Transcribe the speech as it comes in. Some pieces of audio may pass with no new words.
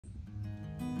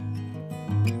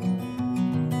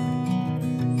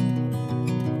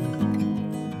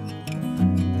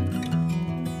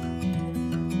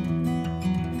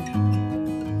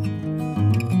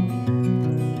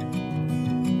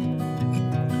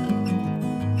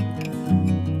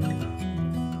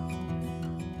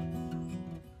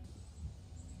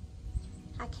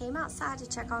outside to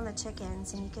check on the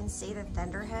chickens, and you can see the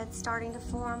thunderheads starting to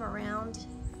form around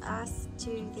us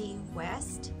to the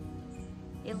west.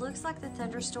 It looks like the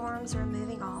thunderstorms are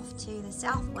moving off to the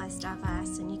southwest of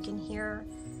us, and you can hear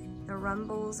the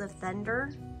rumbles of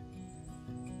thunder.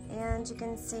 And you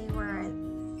can see where it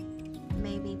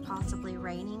may be possibly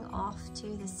raining off to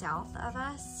the south of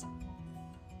us.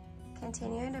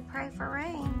 Continuing to pray for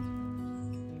rain.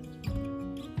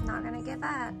 Not gonna give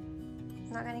up.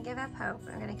 Not gonna give up hope.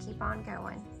 I'm gonna keep on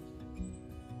going.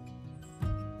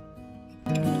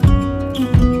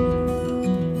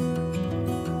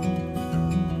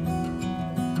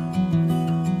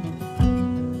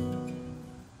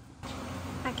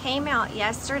 I came out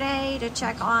yesterday to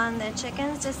check on the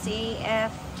chickens to see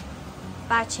if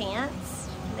by chance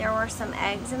there were some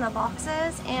eggs in the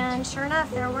boxes, and sure enough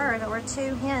there were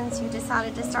 2 hens who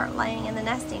decided to start laying in the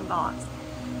nesting box.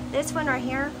 This one right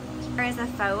here is a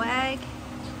faux egg,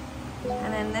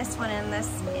 and then this one in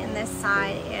this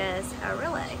side is a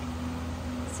real egg.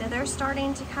 So they're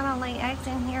starting to kind of lay eggs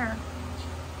in here.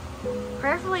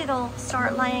 Prayerfully they'll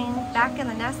start laying back in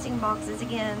the nesting boxes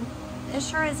again. It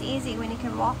sure is easy when you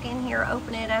can walk in here,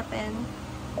 open it up, and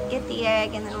get the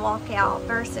egg and then walk out,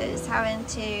 versus having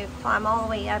to climb all the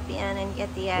way up in and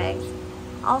get the eggs.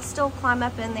 I'll still climb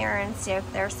up in there and see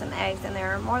if there's some eggs in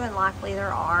there. More than likely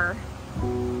there are.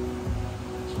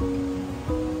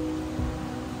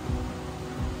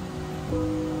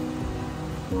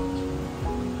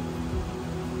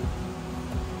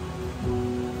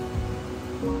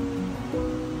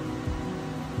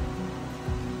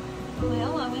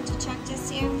 Well, I went to check to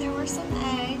see if there were some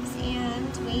eggs,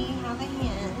 and we have a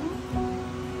hen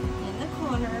in the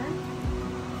corner,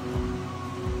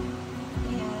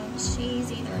 and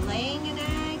she's either laying an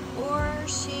egg or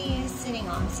she is sitting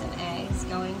on some eggs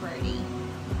going broody.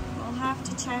 We'll have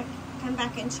to come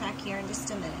back and check here in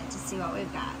just a minute to see what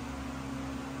we've got.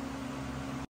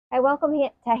 Hey, welcome to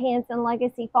Hanson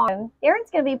Legacy Farm. Darren's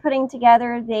going to be putting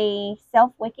together the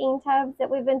self-wicking tubs that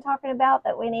we've been talking about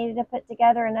that we needed to put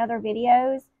together in other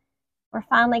videos. We're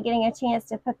finally getting a chance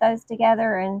to put those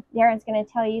together, and Darren's going to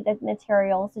tell you the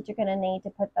materials that you're going to need to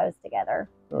put those together.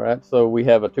 All right, so we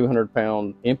have a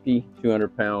 200-pound empty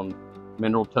 200-pound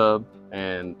mineral tub,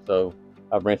 and so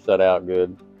I've rinsed that out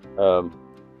good.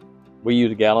 We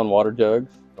use gallon water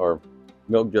jugs or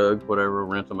milk jugs, whatever,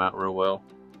 rinse them out real well.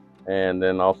 And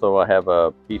then also I have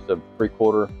a piece of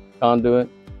 3/4 conduit,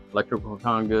 electrical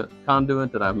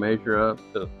conduit that I measure up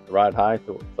to the right height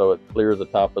so it clears the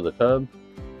top of the tub.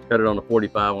 Cut it on the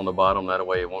 45 on the bottom, that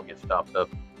way it won't get stopped up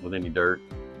with any dirt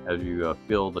as you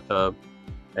fill the tub.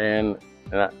 And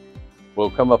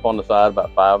we'll come up on the side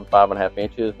about 5.5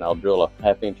 inches, and I'll drill a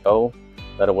 1/2 inch hole.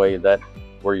 That way that's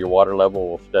where your water level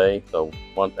will stay. So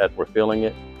once as we're filling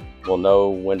it, we'll know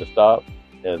when to stop,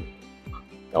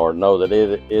 or know that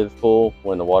it is full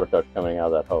when the water starts coming out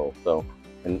of that hole. So,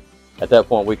 and at that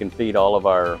point we can feed all of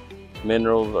our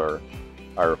minerals or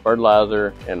our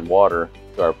fertilizer and water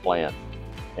to our plants,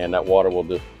 and that water will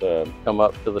just come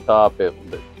up to the top.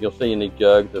 You'll see in these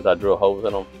jugs as I drill holes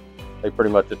in them, they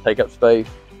pretty much just take up space,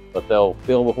 but they'll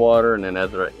fill with water, and then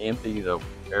as they're empty, the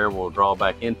air will draw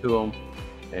back into them,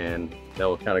 and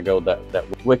they'll kind of go that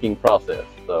wicking process.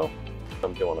 So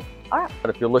I'm doing it. All right. But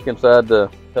if you look inside the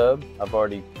tub, I've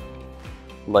already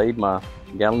laid my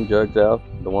gallon jugs out,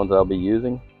 the ones I'll be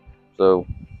using. So,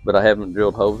 but I haven't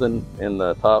drilled holes in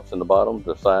the tops and the bottoms,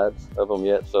 the sides of them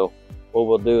yet. So what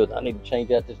we'll do is I need to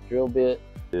change out this drill bit.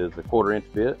 It's a 1/4 inch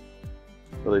bit.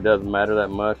 Really doesn't matter that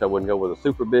much. I wouldn't go with a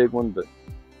super big one, but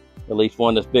at least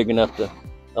one that's big enough to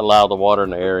allow the water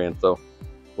and the air in. So what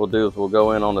we'll do is we'll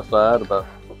go in on the side about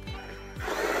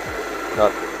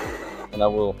and I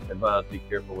will advise be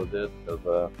careful with this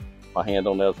because my hand's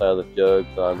on the other side of the jug,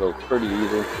 so I go pretty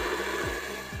easy.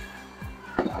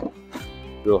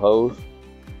 Drill hose.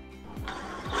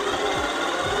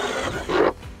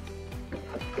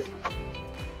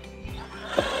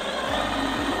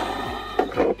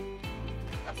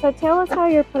 So tell us how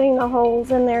you're putting the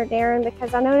holes in there, Darren,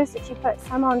 because I noticed that you put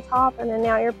some on top and then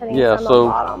now you're putting some on the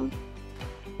bottom.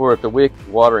 For it to wick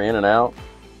water in and out,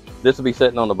 this will be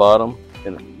sitting on the bottom,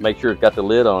 and make sure it's got the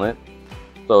lid on it.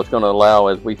 So it's going to allow,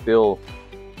 as we fill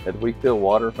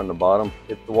water from the bottom,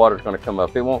 the water's going to come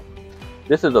up. It won't.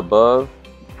 This is above.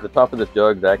 The top of this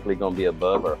jug is actually going to be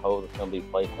above our hose. It's going to be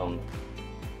placed on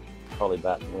probably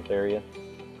about in this area,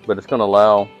 but it's going to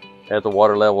allow, as the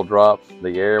water level drops,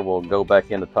 the air will go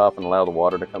back in the top and allow the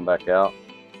water to come back out.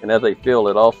 And as they fill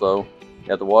it, also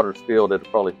as the water's filled, it'll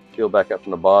probably fill back up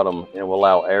from the bottom and will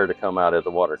allow air to come out as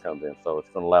the water comes in. So it's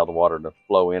going to allow the water to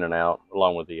flow in and out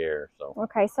along with the air. So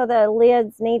okay, so the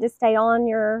lids need to stay on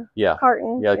your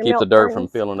carton. Yeah, it keeps the dirt from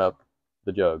filling up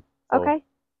the jug. So okay.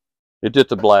 It's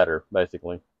just a bladder,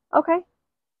 basically. Okay.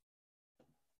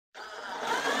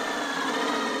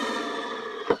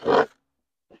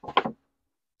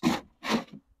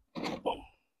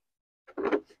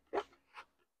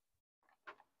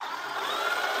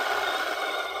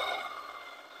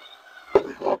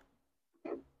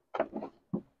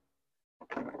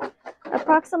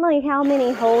 Approximately how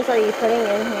many holes are you putting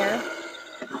in here?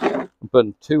 I'm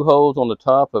putting 2 holes on the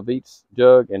top of each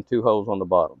jug and 2 holes on the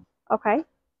bottom. Okay.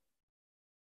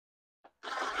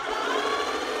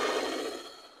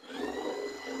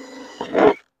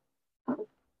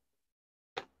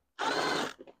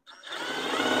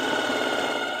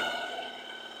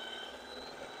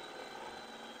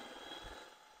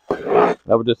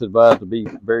 I would just advise to be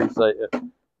very safe,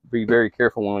 be very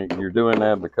careful when you're doing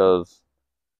that, because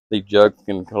these jugs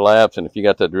can collapse, and if you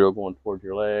got that drill going towards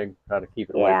your leg, try to keep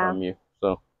it away from you.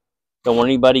 So don't want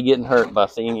anybody getting hurt by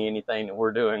seeing anything that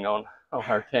we're doing on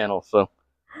our channel. So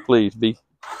please be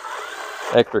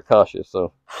extra cautious.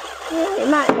 So yeah, you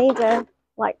might need to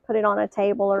like put it on a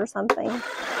table or something.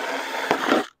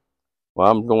 Well,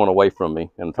 I'm going away from me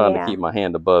and trying to keep my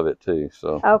hand above it too.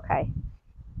 So okay.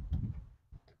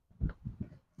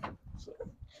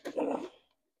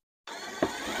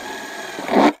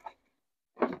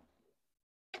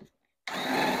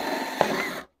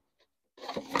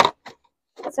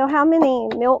 So how many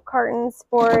milk cartons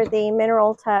for the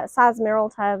mineral tub, size mineral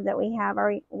tub that we have,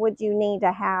 would you need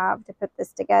to have to put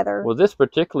this together? Well, this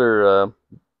particular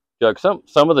jug,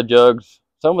 some of the jugs,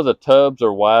 some of the tubs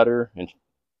are wider and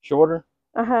shorter.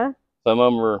 Uh-huh. Some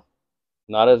of them are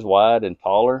not as wide and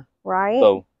taller. Right.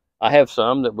 So I have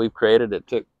some that we've created that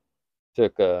took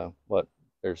what,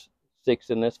 there's 6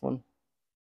 in this one.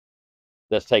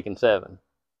 That's taking 7.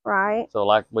 Right. So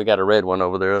like we got a red one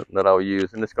over there that I'll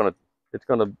use, and it's gonna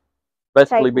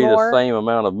basically be the same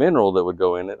amount of mineral that would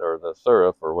go in it, or the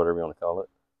syrup, or whatever you want to call it.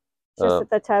 Just that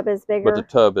the tub is bigger. But the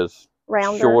tub is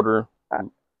rounder, shorter,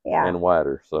 and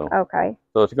wider. So okay.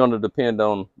 So it's going to depend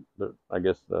on I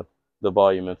guess the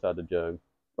volume inside the jug.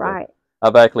 Right. So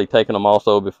I've actually taken them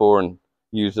also before and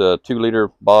used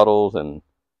 2-liter bottles and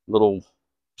little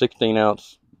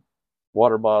 16-ounce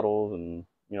water bottles, and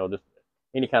just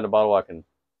any kind of bottle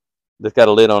that's got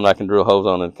a lid on, I can drill holes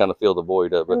on and kind of fill the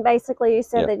void up. And basically you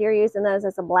said that you're using those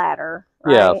as a bladder,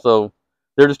 right? Yeah, so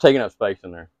they're just taking up space in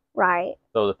there. Right.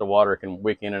 So that the water can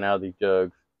wick in and out of these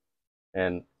jugs.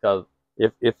 And because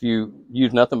if you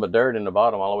use nothing but dirt in the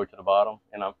bottom, all the way to the bottom,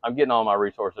 and I'm getting all my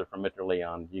resources from Mr.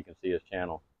 Leon. You can see his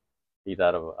channel. He's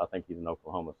out of, I think he's in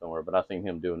Oklahoma somewhere, but I've seen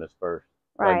him doing this first.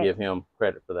 So I give him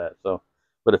credit for that. So,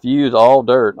 but if you use all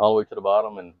dirt all the way to the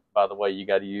bottom, and by the way, you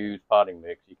got to use potting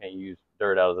mix. You can't use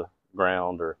dirt out of the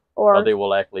ground, or they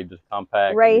will actually just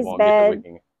compact. Raised bed. Get the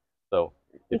wicking. So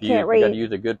if you got to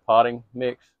use a good potting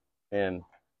mix, and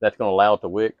that's going to allow it to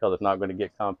wick, because it's not going to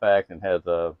get compact and has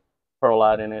a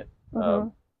perlite in it,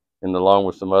 and along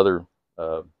with some other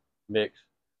mix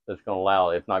that's going to allow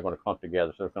it's not going to clump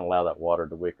together, so it's going to allow that water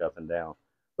to wick up and down.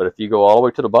 But if you go all the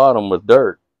way to the bottom with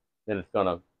dirt, then it's going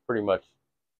to pretty much,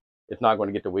 it's not going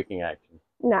to get the wicking action.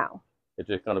 No. It's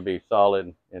just going to be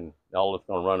solid, and all it's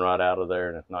going to run right out of there,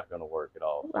 and it's not going to work at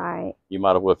all. Right. You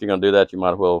might as well, if you're going to do that, you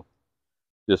might as well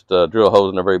just drill holes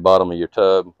in the very bottom of your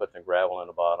tub and put some gravel in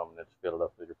the bottom, and then fill it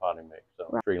up with your potting mix.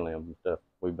 So tree limbs and stuff.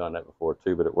 We've done that before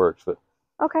too, but it works.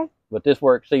 But this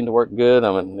seemed to work good.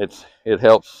 I mean, it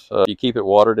helps. If you keep it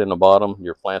watered in the bottom,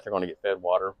 your plants are going to get fed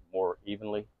water more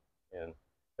evenly, and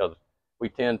because we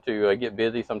tend to get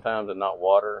busy sometimes and not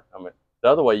water. I mean, the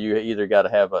other way, you either got to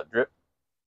have a drip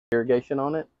irrigation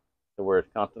on it, to where it's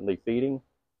constantly feeding,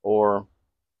 or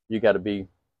you got to be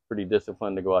pretty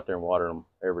disciplined to go out there and water them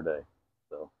every day.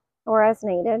 So. Or as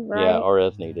needed, right? Yeah, or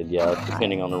as needed. Yeah,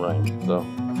 depending on the rain. So.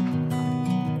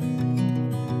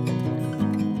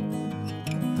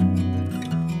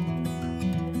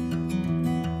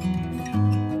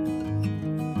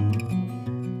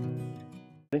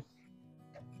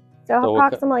 So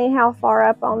approximately how far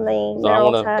up on the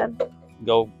mineral tub?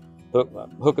 Go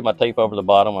hooking my tape over the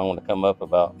bottom. I want to come up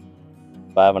about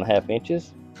 5.5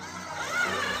 inches.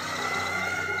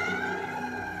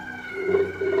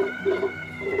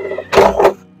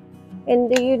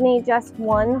 And do you need just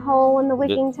one hole in the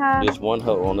wicking tub? Just one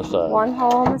hole on the side. One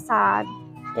hole on the side.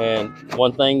 And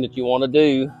one thing that you want to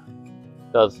do,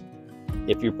 because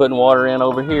if you're putting water in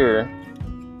over here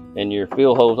and your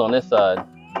fill holes on this side,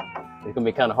 it's going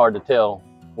to be kind of hard to tell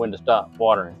when to stop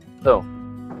watering. So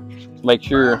make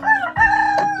sure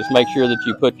that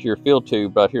you put your fill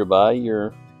tube right here by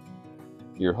your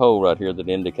hole right here that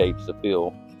indicates the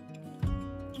fill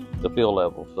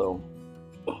level. So,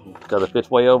 because if it's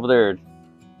way over there, it's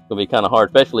gonna be kind of hard,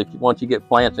 especially once you get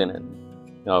plants in it.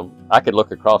 You know, I could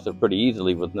look across it pretty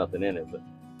easily with nothing in it, but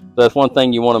so that's one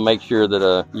thing you want to make sure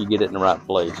that you get it in the right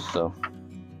place. So,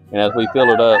 and as we fill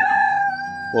it up,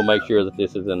 we'll make sure that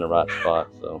this is in the right spot.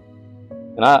 So,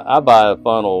 and I buy a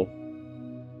funnel.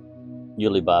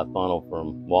 Usually buy a funnel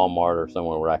from Walmart or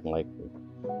somewhere where I can like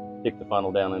stick the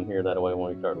funnel down in here. That way,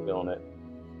 when we start filling it,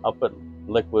 I'll put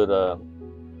liquid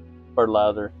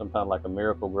fertilizer, sometimes like a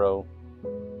Miracle Grow,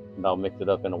 and I'll mix it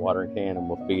up in a watering can, and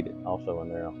we'll feed it also in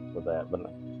there with that.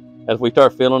 But as we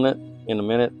start filling it in a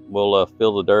minute, we'll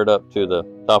fill the dirt up to the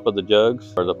top of the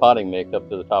jugs, or the potting mix up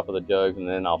to the top of the jugs, and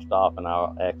then I'll stop and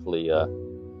I'll actually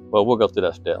well, we'll go through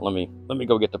that step. Let me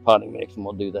go get the potting mix, and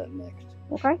we'll do that next.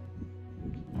 Okay.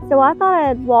 So I thought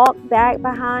I'd walk back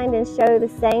behind and show the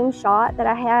same shot that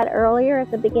I had earlier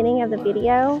at the beginning of the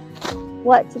video,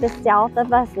 what to the south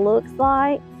of us looks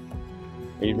like.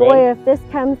 Are you ready? Boy, if this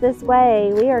comes this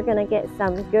way, we are going to get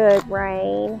some good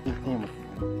rain.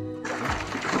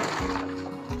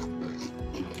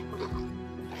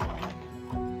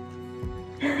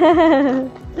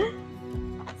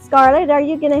 Scarlett, are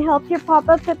you going to help your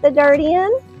papa put the dirt in?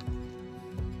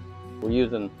 We're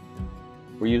using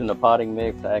a potting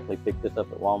mix. I actually picked this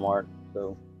up at Walmart,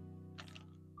 so,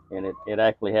 and it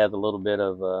actually has a little bit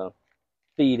of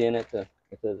feed in it.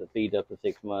 It says it feeds up to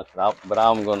 6 months, but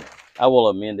I will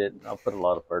amend it. I'll put a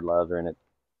lot of fertilizer in it.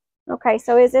 Okay,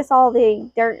 so is this all the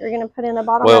dirt you're going to put in the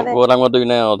bottom Well, of it? what I'm going to do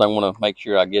now is I'm going to make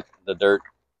sure I get the dirt,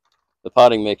 the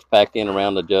potting mix packed in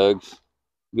around the jugs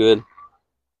good.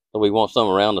 So we want some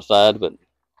around the sides, but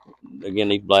again,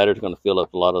 these bladders are going to fill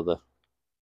up a lot of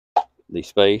the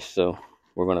space. So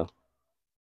we're going to,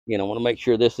 I want to make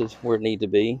sure this is where it needs to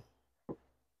be. We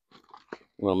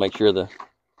want to make sure the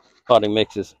potting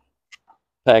mix is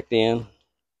packed in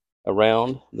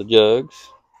around the jugs.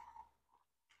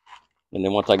 And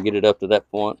then once I get it up to that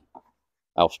point,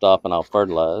 I'll stop and I'll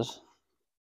fertilize.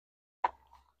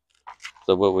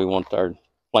 So what we want our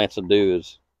plants to do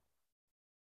is,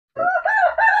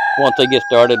 once they get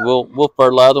started, we'll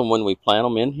fertilize them when we plant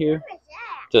them in here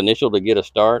to get a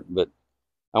start. But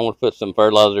I want to put some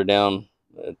fertilizer down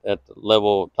at the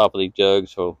level top of these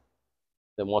jugs, so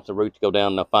then once the roots go down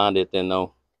and they'll find it, then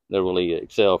they'll really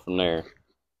excel from there.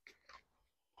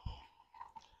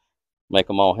 Make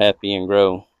them all happy and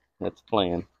grow. That's the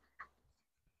plan.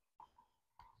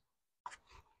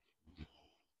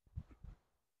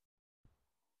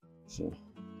 So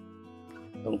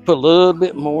I'm going to put a little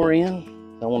bit more in.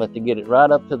 I want it to get it right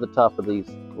up to the top of these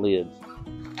lids.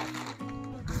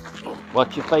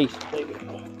 Watch your face, baby.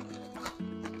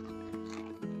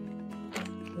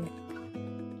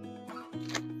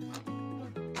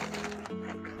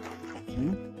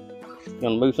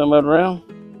 Gonna move some of it around?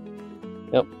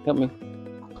 Yep, help me.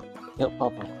 Help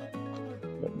Papa.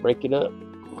 Break it up.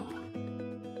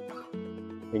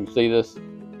 You can see this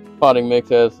potting mix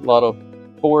has a lot of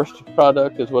forest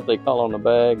product, is what they call on the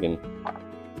bag, and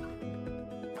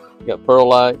you got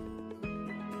perlite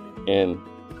and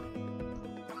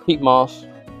peat moss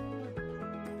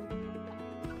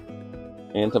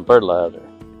and some fertilizer.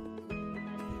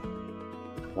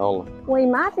 We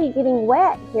might be getting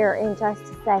wet here in just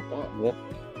a second. Yep.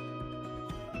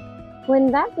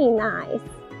 Wouldn't that be nice?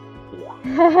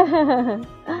 Yeah.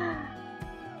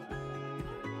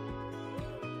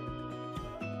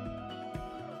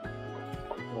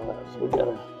 So we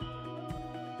gotta,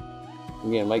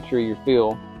 again, make sure your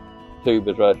fill tube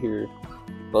is right here.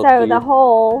 So the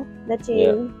hole that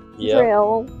you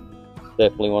drilled.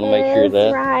 Definitely want to make sure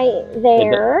that right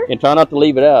there. And try not to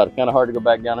leave it out. It's kind of hard to go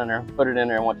back down in there, put it in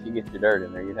there, and once you get your dirt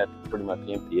in there, you have to pretty much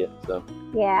empty it. So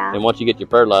yeah. And once you get your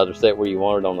fertilizer set where you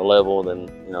want it on the level, then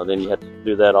then you have to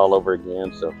do that all over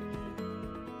again. So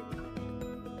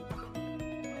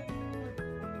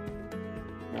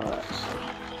all right.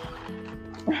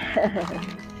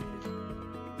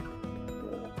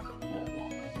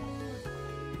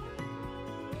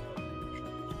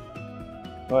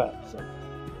 All right. So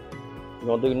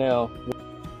what we're gonna do now,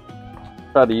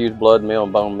 try to use blood meal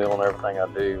and bone meal and everything I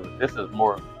do. This is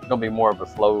gonna be more of a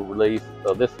slow release.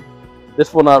 So this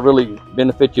will not really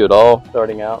benefit you at all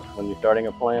starting out when you're starting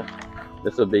a plant.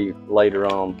 This will be later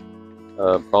on,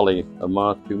 probably a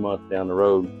month, 2 months down the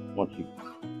road once you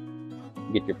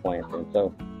get your plant in.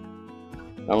 So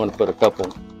I'm gonna put a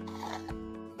couple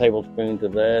tablespoons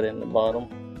of that in the bottom.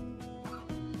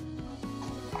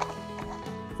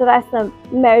 So that's the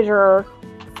measure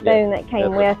spoon that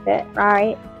came with it,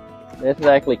 right? This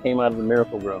actually came out of the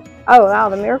Miracle Grow. Oh, wow,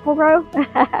 the Miracle Grow?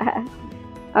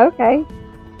 Okay.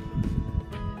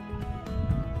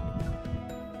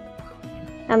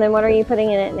 And then what are you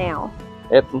putting in it now?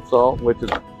 Epsom salt, which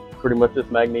is pretty much just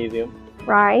magnesium.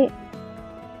 Right.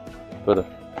 Put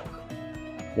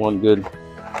one good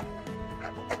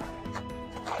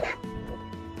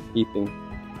heaping.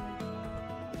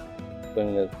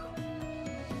 Spoon is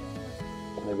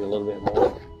maybe a little bit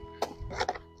more.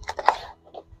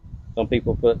 Some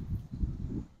people put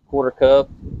quarter cup.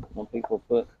 Some people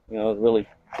put, you know, it really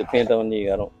depends on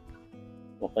you. I don't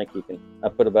think you can. I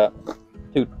put about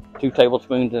two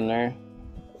tablespoons in there.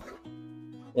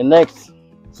 And next,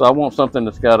 so I want something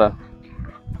that's got a.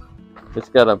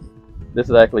 This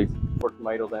is actually for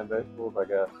tomatoes and vegetables. I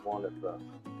got one that's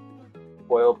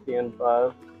 12, 10,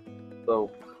 5.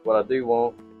 So what I do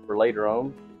want for later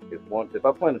on is if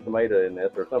I plant a tomato in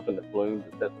this or something that blooms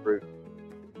and sets fruit,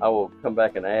 I will come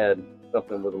back and add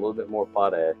something with a little bit more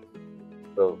potash.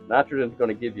 So nitrogen is going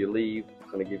to give you leaves,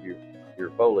 it's going to give you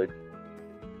your foliage.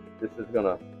 This is going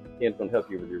to help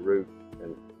you with your roots,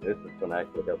 and this is going to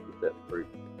actually help you set fruit.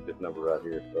 This number right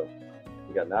here. So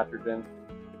you got nitrogen,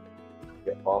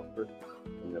 you got phosphorus,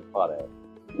 and then potash.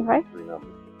 Okay. 3 numbers.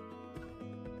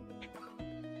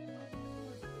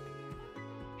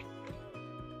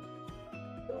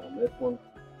 So on this one,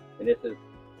 and this is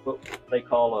what they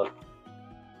call a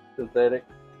synthetic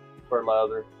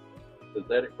fertilizer.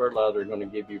 Synthetic fertilizer is going to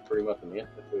give you pretty much an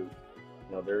instant food.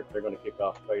 You know, they're going to kick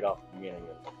off straight off the beginning.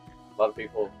 A lot of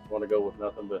people want to go with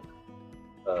nothing but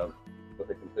what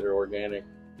they consider organic,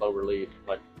 slow release,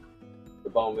 like the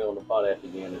bone meal and the potash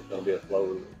again. It's going to be a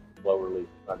slow release.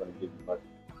 It's not going to give you much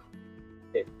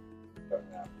kick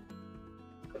starting out.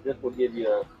 But this will give you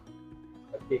a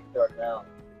kick starting out,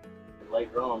 and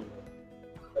later on,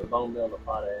 the bone meal and the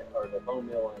potash, or the bone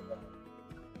meal and the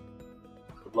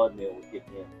blood meal will kick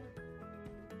in.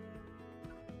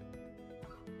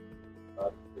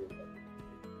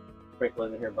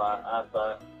 Sprinkling in here by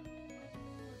eyesight.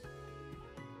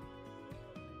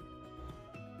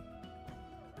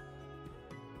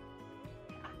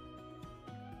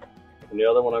 And the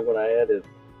other one I'm going to add is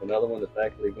another one that's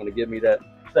actually going to give me that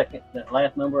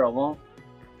last number I want.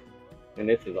 And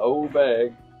this is an old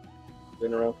bag,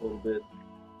 been around for a little bit.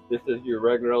 This is your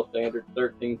regular old standard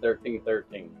 13, 13,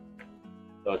 13.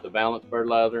 So it's a balanced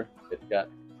fertilizer. It's got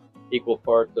equal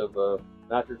parts of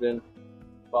nitrogen,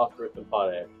 phosphorus, and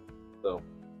potash. So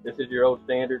this is your old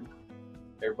standard.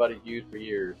 Everybody's used for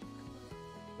years.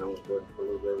 I'm going to put a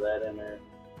little bit of that in there.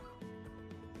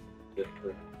 Just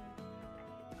for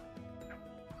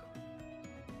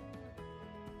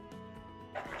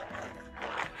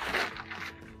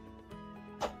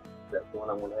that's one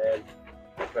I'm going to add.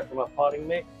 Back to my potting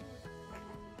mix.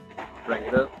 Bring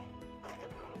it up.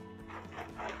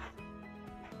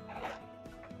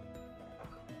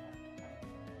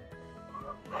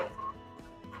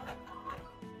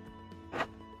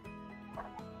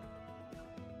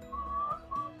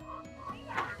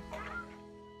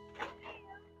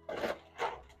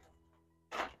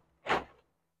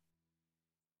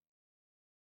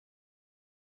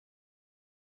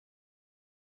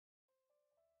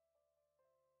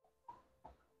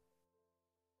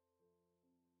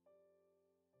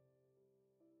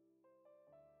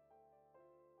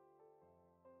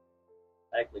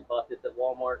 I actually bought this at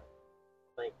Walmart,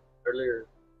 I think earlier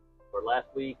or last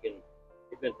week, and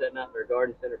it's been sitting out in their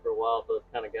garden center for a while, so it's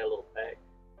kind of got a little packed.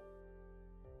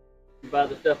 You buy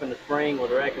the stuff in the spring where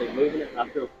they're actually moving it, and I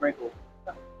feel sprinkles.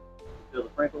 You feel the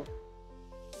sprinkles?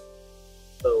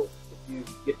 So if you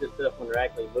get this stuff when they're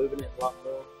actually moving it, a lot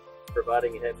more,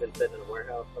 providing it hadn't been sitting in a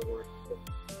warehouse somewhere.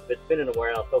 If it's been in a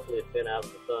warehouse, hopefully it's been out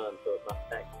in the sun, so it's not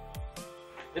packed.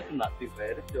 This is not too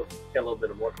bad. It's still got a little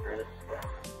bit of moisture in it.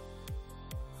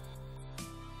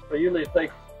 So usually it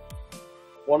takes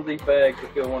one of these bags to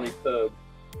fill one of these tubs.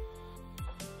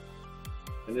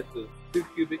 And this is 2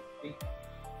 cubic feet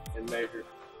in measure.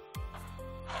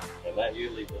 And that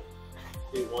usually will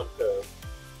do 1 tub.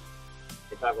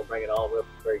 It's not going to bring it all the way up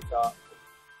to the very top.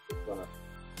 It's gonna,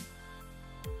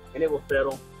 and it will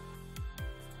settle.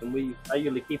 And I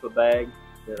usually keep a bag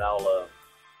that I'll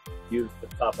use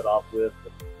to top it off with.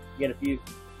 But again, if you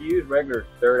use regular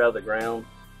dirt out of the ground,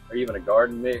 or even a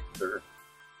garden mix, or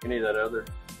any of that other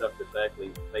stuff that's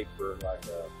actually made for like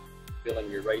filling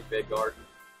your raised bed garden.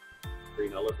 So, you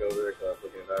know, look over there because I was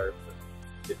looking at ours.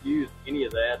 But if you use any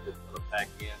of that, it's going to pack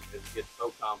in. It gets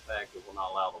so compact it will not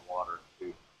allow the water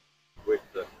to push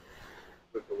the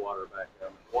water back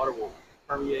up. The water will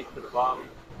permeate to the bottom.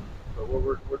 So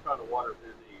we're trying to water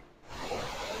through the.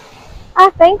 I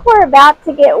think we're about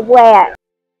to get wet.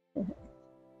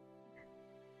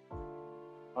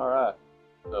 All right.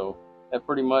 So that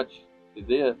pretty much is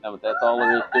it. I mean, that's all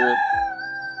there is to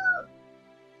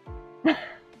it.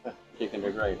 Chickens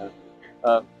are great,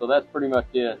 huh? So that's pretty much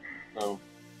it. So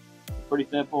it's pretty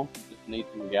simple. Just need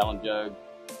some gallon jugs,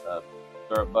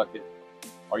 syrup bucket,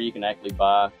 or you can actually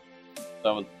buy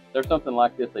some. There's something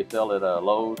like this they sell at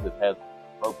Lowe's that has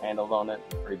rope handles on it.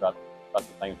 It's pretty about the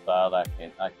same size.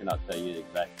 I cannot tell you the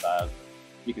exact size.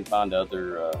 You can find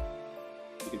other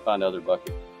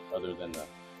buckets other than the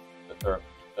syrup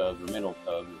tubs or mineral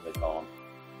tubs as they call them.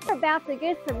 We're about to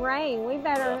get some rain. We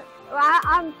better. Yeah.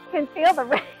 I can feel the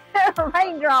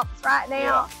raindrops right now.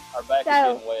 Yeah, our back is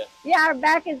getting wet. Yeah, our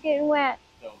back is getting wet.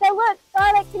 So look,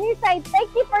 Scarlett, can you say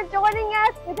thank you for joining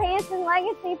us with Hanson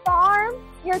Legacy Farm?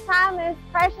 Your time is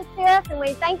precious to us, and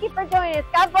we thank you for joining us.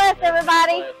 God bless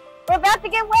everybody. We're about to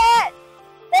get wet.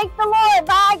 Thank the Lord.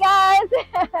 Bye,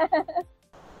 guys.